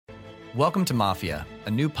Welcome to Mafia,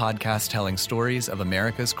 a new podcast telling stories of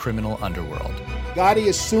America's criminal underworld. Gotti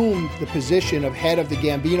assumed the position of head of the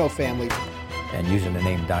Gambino family. And using the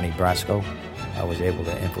name Donnie Brasco, I was able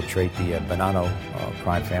to infiltrate the Bonanno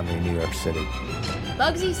crime family in New York City.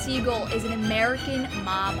 Bugsy Siegel is an American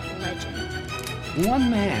mob legend.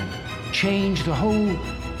 One man changed the whole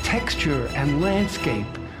texture and landscape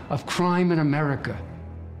of crime in America.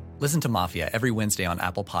 Listen to Mafia every Wednesday on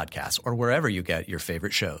Apple Podcasts or wherever you get your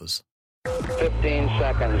favorite shows. 15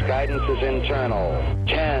 seconds. Guidance is internal.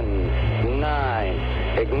 10,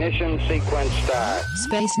 9. Ignition sequence start.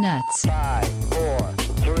 Space Nuts. 5, 4,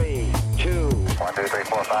 3, 2. 1, 2, 3,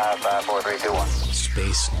 4, 5, 5, 4, 3, 2, 1.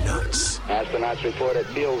 Space Nuts. Astronauts report it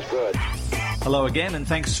feels good. Hello again, and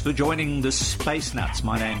thanks for joining the Space Nuts.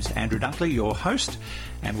 My name's Andrew Dunkley, your host,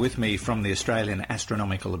 and with me from the Australian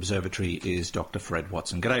Astronomical Observatory is Dr. Fred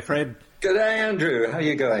Watson. G'day, Fred. G'day, Andrew. How are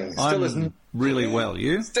you going? I'm really well.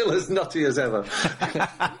 You? Still as nutty as ever.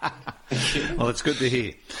 Well, it's good to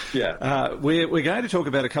hear. Yeah. We're going to talk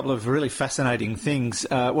about a couple of really fascinating things.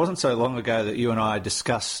 It wasn't so long ago that you and I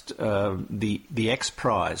discussed the X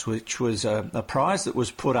Prize, which was a prize that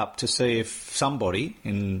was put up to see if somebody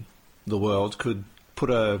in the world could put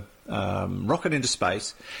a rocket into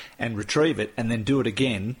space and retrieve it and then do it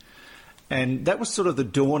again. And that was sort of the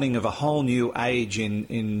dawning of a whole new age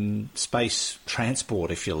in space transport,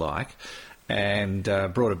 if you like, and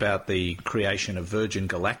brought about the creation of Virgin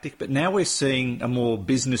Galactic. But now we're seeing a more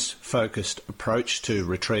business-focused approach to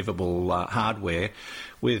retrievable hardware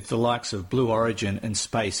with the likes of Blue Origin and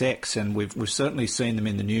SpaceX, and we've certainly seen them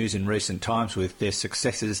in the news in recent times with their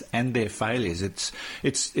successes and their failures.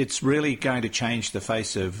 It's really going to change the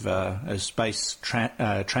face of space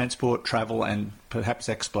transport, travel, and perhaps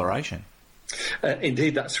exploration.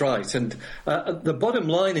 Indeed, that's right. And the bottom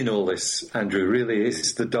line in all this, Andrew, really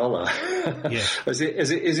is the dollar, yeah. as it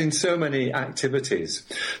is in so many activities.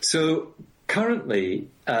 So currently,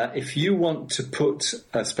 if you want to put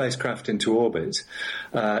a spacecraft into orbit,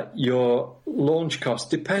 your launch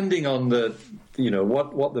cost, depending on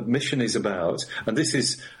what the mission is about, and this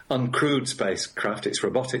is uncrewed spacecraft, it's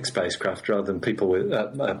robotic spacecraft rather than people with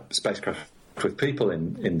spacecraft with people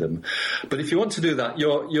in them. But if you want to do that,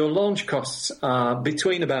 your launch costs are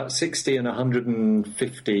between about $60 and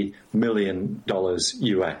 $150 million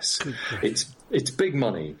US. It's big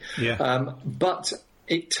money. Yeah. But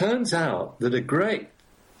it turns out that a great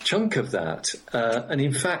chunk of that, and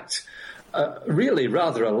in fact, really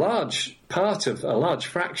rather a large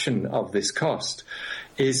fraction of this cost,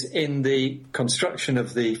 is in the construction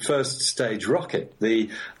of the first stage rocket, the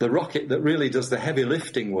rocket that really does the heavy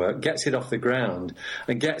lifting work, gets it off the ground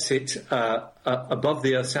and gets it above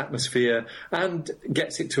the Earth's atmosphere and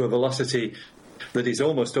gets it to a velocity that is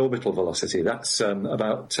almost orbital velocity. That's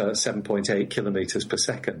about 7.8 kilometres per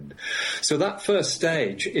second. So that first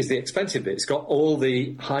stage is the expensive bit. It's got all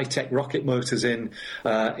the high-tech rocket motors in.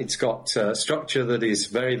 It's got structure that is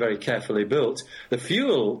very, very carefully built. The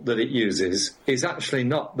fuel that it uses is actually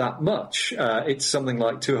not that much. It's something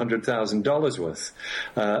like $200,000 worth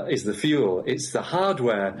is the fuel. It's the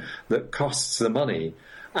hardware that costs the money.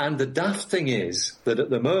 And the daft thing is that at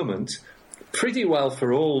the moment, pretty well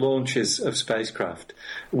for all launches of spacecraft,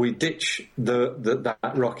 we ditch that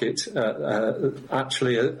rocket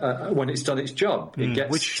actually when it's done its job. It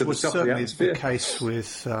gets which to the was top of the certainly atmosphere. the case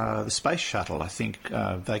with the space shuttle. I think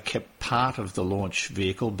they kept part of the launch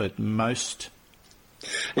vehicle, but most,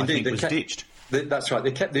 Indeed, was ditched. That's right.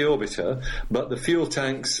 They kept the orbiter, but the fuel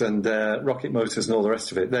tanks and rocket motors and all the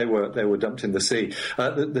rest of it, they were dumped in the sea.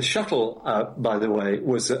 The shuttle, by the way,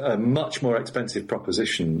 was a much more expensive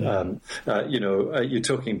proposition. You're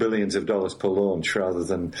talking billions of dollars per launch rather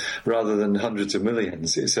than hundreds of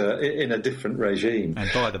millions. It's in a different regime. And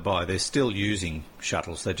by the by, they're still using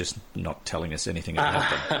shuttles. They're just not telling us anything about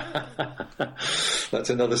them. That's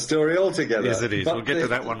another story altogether. Yes, it is. But we'll get to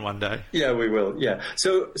that one day. Yeah, we will. Yeah.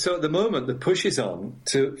 So at the moment, the push is on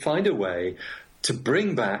to find a way to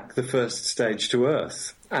bring back the first stage to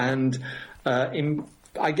Earth. And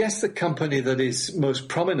I guess the company that is most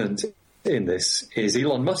prominent in this is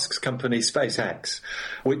Elon Musk's company, SpaceX,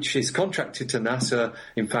 which is contracted to NASA,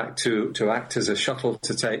 in fact, to act as a shuttle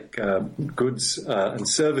to take goods and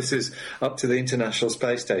services up to the International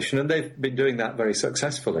Space Station. And they've been doing that very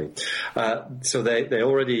successfully. So they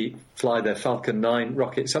already fly their Falcon 9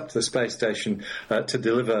 rockets up to the space station to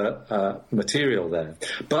deliver material there.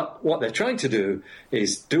 But what they're trying to do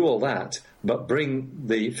is do all that, but bring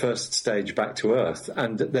the first stage back to Earth.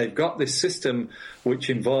 And they've got this system which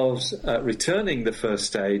involves returning the first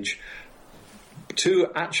stage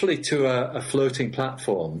to a floating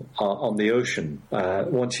platform on the ocean.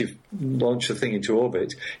 Once you've launched the thing into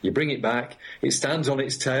orbit, you bring it back, it stands on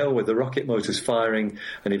its tail with the rocket motors firing,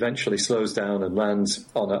 and eventually slows down and lands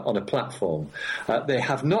on a platform. They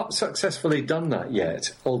have not successfully done that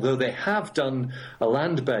yet, although they have done a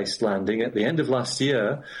land-based landing at the end of last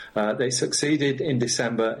year. They succeeded in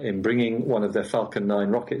December in bringing one of their Falcon 9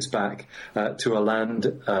 rockets back to a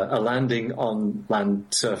landing on land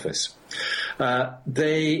surface.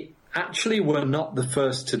 They actually were not the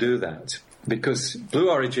first to do that, because Blue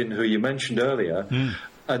Origin, who you mentioned earlier,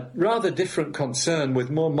 a rather different concern with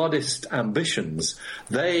more modest ambitions.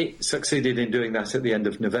 They succeeded in doing that at the end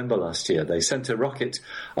of November last year. They sent a rocket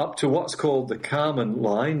up to what's called the Kármán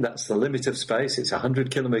line. That's the limit of space. It's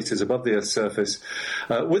 100 kilometres above the Earth's surface.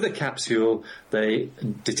 With a capsule, they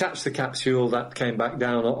detached the capsule. That came back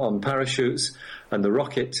down on parachutes, and the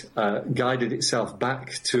rocket guided itself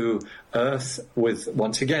back to Earth with,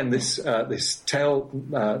 once again, this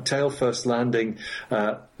tail first landing,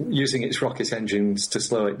 using its rocket engines to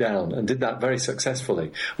slow it down, and did that very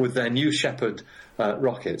successfully with their New Shepard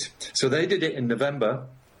rocket. So they did it in November.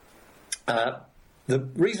 The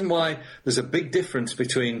reason why there's a big difference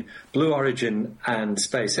between Blue Origin and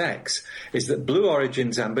SpaceX is that Blue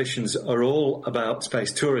Origin's ambitions are all about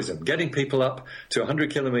space tourism, getting people up to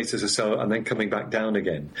 100 kilometres or so and then coming back down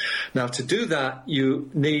again. Now, to do that, you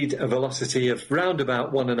need a velocity of round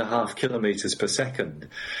about 1.5 kilometres per second,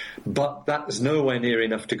 but that's nowhere near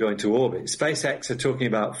enough to go into orbit. SpaceX are talking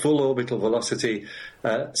about full orbital velocity,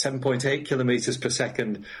 7.8 kilometres per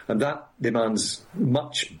second, and that demands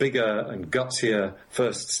much bigger and gutsier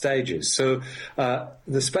first stages. So the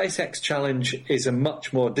SpaceX challenge is a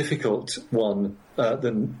much more difficult one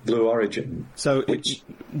than Blue Origin. So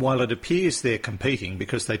while it appears they're competing,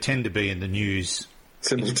 because they tend to be in the news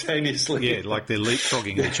simultaneously, yeah, like they're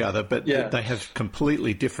leapfrogging each other, but they have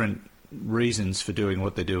completely different reasons for doing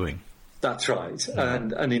what they're doing. That's right,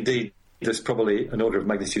 and indeed, there's probably an order of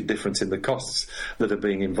magnitude difference in the costs that are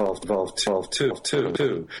being involved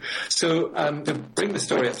too. So to bring the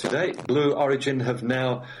story up to date, Blue Origin have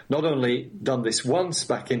now not only done this once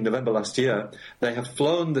back in November last year, they have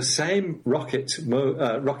flown the same rocket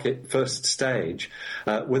first stage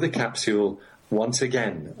with a capsule once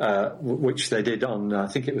again, which they did on, I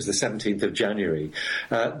think it was the 17th of January.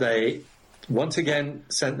 They once again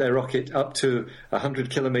sent their rocket up to 100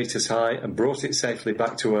 kilometres high and brought it safely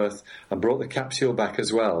back to Earth and brought the capsule back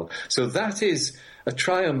as well. So that is a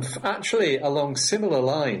triumph actually along similar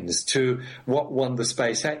lines to what won the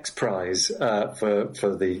SpaceX prize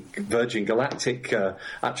for the Virgin Galactic,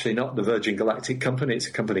 actually not the Virgin Galactic company, it's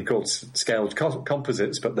a company called Scaled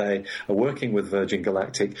Composites, but they are working with Virgin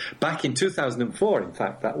Galactic. Back in 2004, in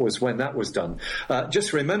fact, that was when that was done.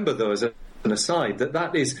 Just remember, though, as an aside,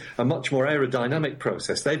 that is a much more aerodynamic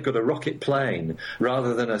process. They've got a rocket plane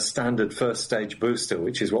rather than a standard first stage booster,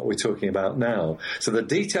 which is what we're talking about now. So the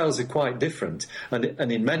details are quite different, and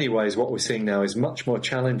in many ways what we're seeing now is much more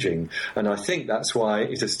challenging, and I think that's why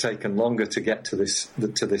it has taken longer to get to this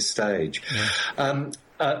stage. Yeah.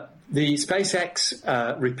 The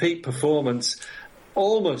SpaceX repeat performance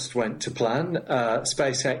almost went to plan.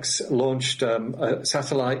 SpaceX launched a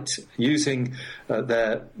satellite using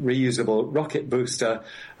their reusable rocket booster,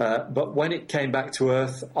 but when it came back to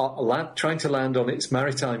Earth, trying to land on its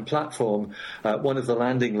maritime platform, one of the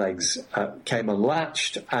landing legs came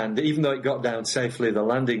unlatched, and even though it got down safely, the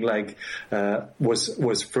landing leg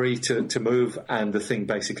was free to move, and the thing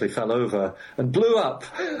basically fell over and blew up,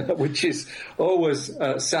 which is always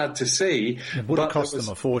sad to see. It would have cost them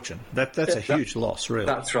a fortune. That's a huge loss, really.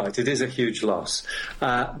 That's right. It is a huge loss.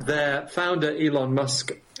 Their founder, Elon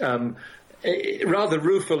Musk, rather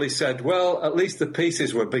ruefully said, well, at least the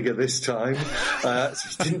pieces were bigger this time. It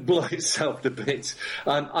didn't blow itself to bits.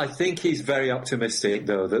 I think he's very optimistic,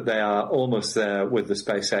 though, that they are almost there with the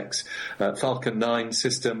SpaceX Falcon 9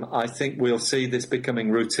 system. I think we'll see this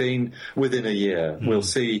becoming routine within a year. We'll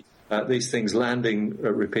see these things landing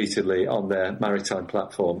repeatedly on their maritime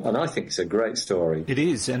platform, and I think it's a great story. It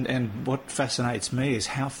is, and what fascinates me is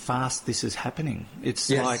how fast this is happening. It's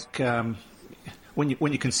like when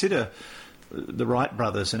you consider the Wright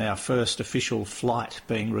brothers and our first official flight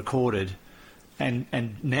being recorded,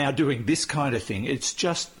 and now doing this kind of thing, it's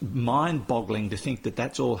just mind-boggling to think that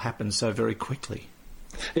that's all happened so very quickly.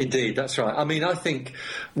 Indeed, that's right. I mean, I think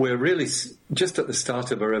we're really just at the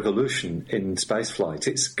start of a revolution in spaceflight.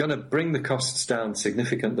 It's going to bring the costs down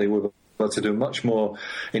significantly. We'll to do much more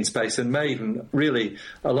in space, and may even really,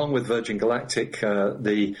 along with Virgin Galactic,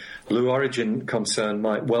 the Blue Origin concern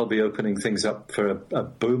might well be opening things up for a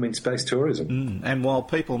boom in space tourism. And while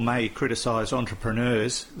people may criticise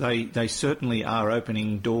entrepreneurs, they certainly are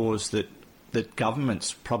opening doors that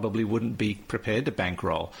governments probably wouldn't be prepared to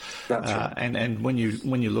bankroll. That's right. And when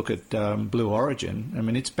you look at Blue Origin, I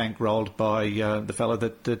mean, it's bankrolled by the fellow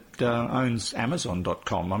that owns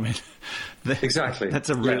Amazon.com. I mean, exactly. That's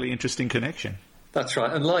a really interesting connection. That's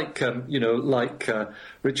right. And like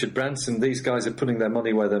Richard Branson, these guys are putting their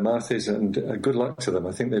money where their mouth is, and good luck to them.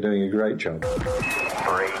 I think they're doing a great job. 3, 2,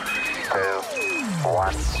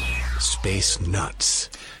 1. Space Nuts.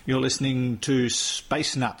 You're listening to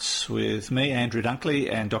Space Nuts with me, Andrew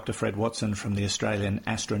Dunkley, and Dr. Fred Watson from the Australian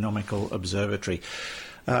Astronomical Observatory.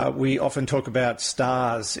 We often talk about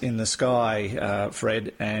stars in the sky,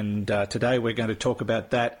 Fred, and today we're going to talk about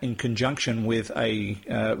that in conjunction with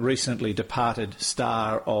a recently departed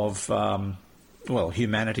star of,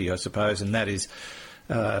 humanity, I suppose, and that is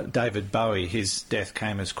David Bowie. His death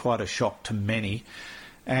came as quite a shock to many.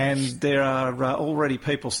 And there are already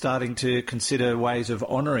people starting to consider ways of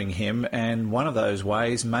honouring him, and one of those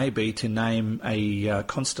ways may be to name a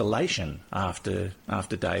constellation after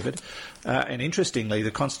David. And interestingly,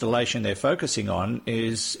 the constellation they're focusing on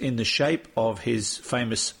is in the shape of his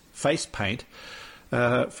famous face paint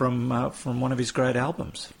from one of his great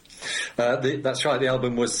albums. That's right. The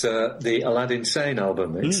album was the Aladdin Sane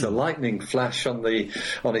album. It's a lightning flash on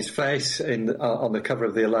his face on the cover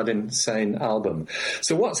of the Aladdin Sane album.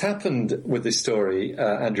 So what's happened with this story,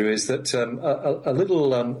 Andrew, is that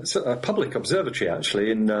a public observatory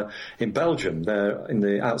actually in Belgium, they're in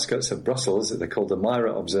the outskirts of Brussels. They're called the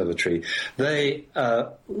Myra Observatory. They,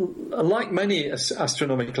 like many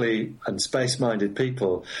astronomically and space-minded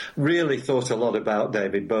people, really thought a lot about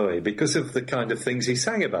David Bowie because of the kind of things he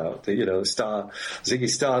sang about. Ziggy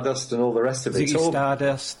Stardust and all the rest of it. Ziggy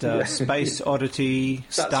Stardust, Space Oddity,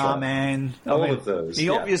 Starman. Right. All of those. He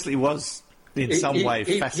obviously was in some way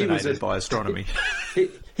fascinated by astronomy.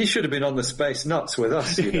 He should have been on the Space Nuts with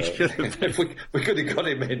us, if we could have got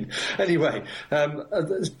him in. Anyway,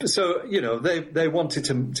 they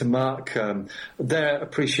wanted to mark their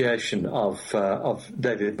appreciation of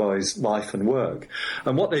David Bowie's life and work.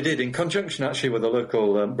 And what they did, in conjunction actually with a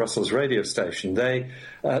local Brussels radio station,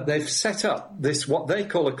 they've set up this, what they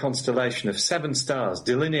call a constellation of 7 stars,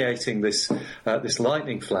 delineating this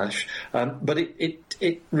lightning flash. But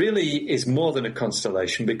it really is more than a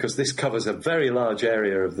constellation, because this covers a very large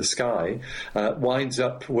area of the sky, winds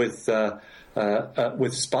up with Spica,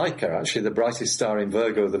 actually the brightest star in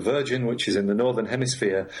Virgo, the Virgin, which is in the northern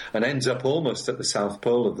hemisphere, and ends up almost at the south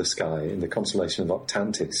pole of the sky in the constellation of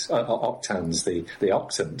Octans, the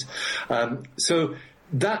octant. So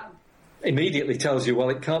that immediately tells you,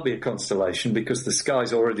 well, it can't be a constellation because the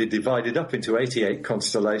sky's already divided up into 88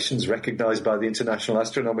 constellations recognised by the International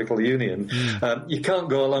Astronomical Union. You can't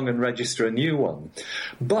go along and register a new one.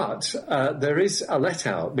 But there is a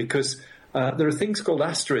let-out, because there are things called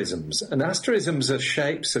asterisms, and asterisms are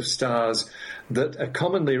shapes of stars that are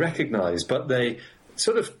commonly recognised, but they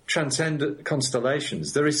sort of transcend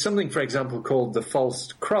constellations. There is something, for example, called the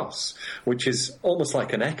False Cross, which is almost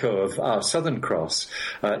like an echo of our Southern Cross.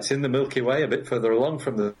 It's in the Milky Way, a bit further along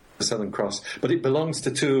from the Southern Cross, but it belongs to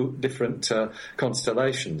 2 different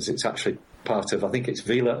constellations. It's actually part of, I think it's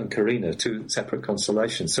Vela and Carina, 2 separate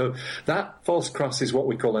constellations. So that false cross is what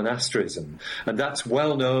we call an asterism, and that's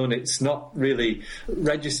well known. It's not really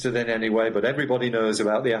registered in any way, but everybody knows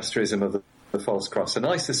about the asterism of the false cross. And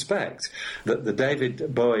I suspect that the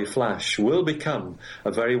David Bowie flash will become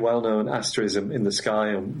a very well-known asterism in the sky,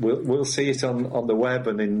 and we'll see it on the web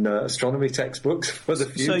and in astronomy textbooks for the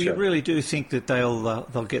future. So you really do think that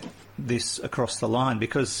they'll get this across the line?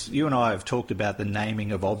 Because you and I have talked about the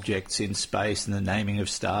naming of objects in space and the naming of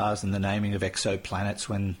stars and the naming of exoplanets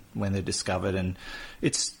when they're discovered, and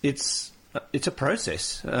it's a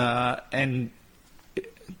process, and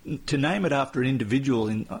to name it after an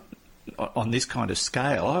individual on this kind of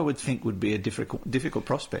scale, I would think would be a difficult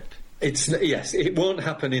prospect. Yes, it won't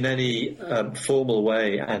happen in any formal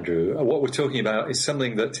way, Andrew. What we're talking about is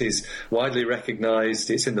something that is widely recognised.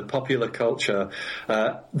 It's in the popular culture.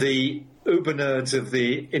 The uber nerds of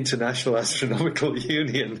the International Astronomical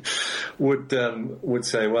Union would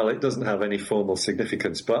say, well, it doesn't have any formal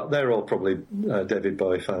significance, but they're all probably David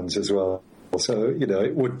Bowie fans as well. So,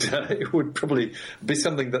 it would probably be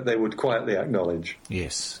something that they would quietly acknowledge.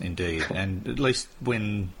 Yes, indeed. And at least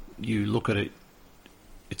when you look at it,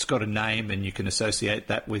 it's got a name, and you can associate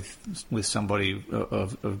that with somebody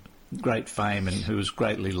of great fame and who was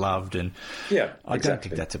greatly loved. And yeah, I don't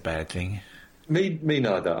think that's a bad thing. Me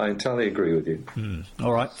neither. I entirely agree with you.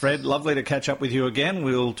 All right, Fred, lovely to catch up with you again.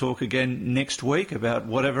 We'll talk again next week about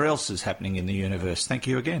whatever else is happening in the universe. Thank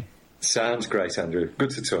you again. Sounds great, Andrew.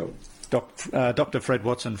 Good to talk. Dr. Fred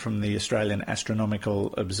Watson from the Australian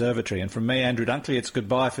Astronomical Observatory. And from me, Andrew Dunkley, it's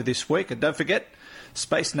goodbye for this week. And don't forget,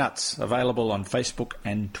 Space Nuts, available on Facebook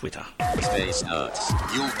and Twitter. Space Nuts.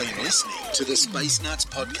 You've been listening to the Space Nuts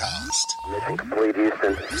podcast. Mission complete,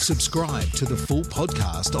 Houston. Subscribe to the full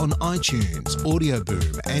podcast on iTunes, Audio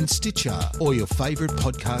Boom and Stitcher, or your favourite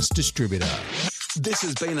podcast distributor. This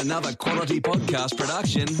has been another quality podcast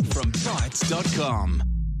production from Bytes.com.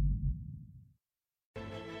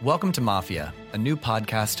 Welcome to Mafia, a new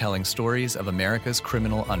podcast telling stories of America's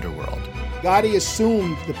criminal underworld. Gotti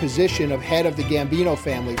assumed the position of head of the Gambino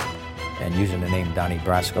family. And using the name Donnie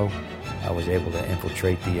Brasco, I was able to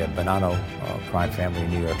infiltrate the Bonanno crime family in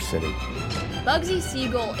New York City. Bugsy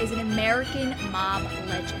Siegel is an American mob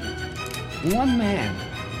legend. One man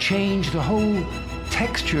changed the whole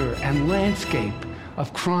texture and landscape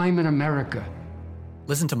of crime in America.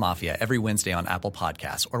 Listen to Mafia every Wednesday on Apple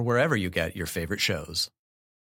Podcasts or wherever you get your favorite shows.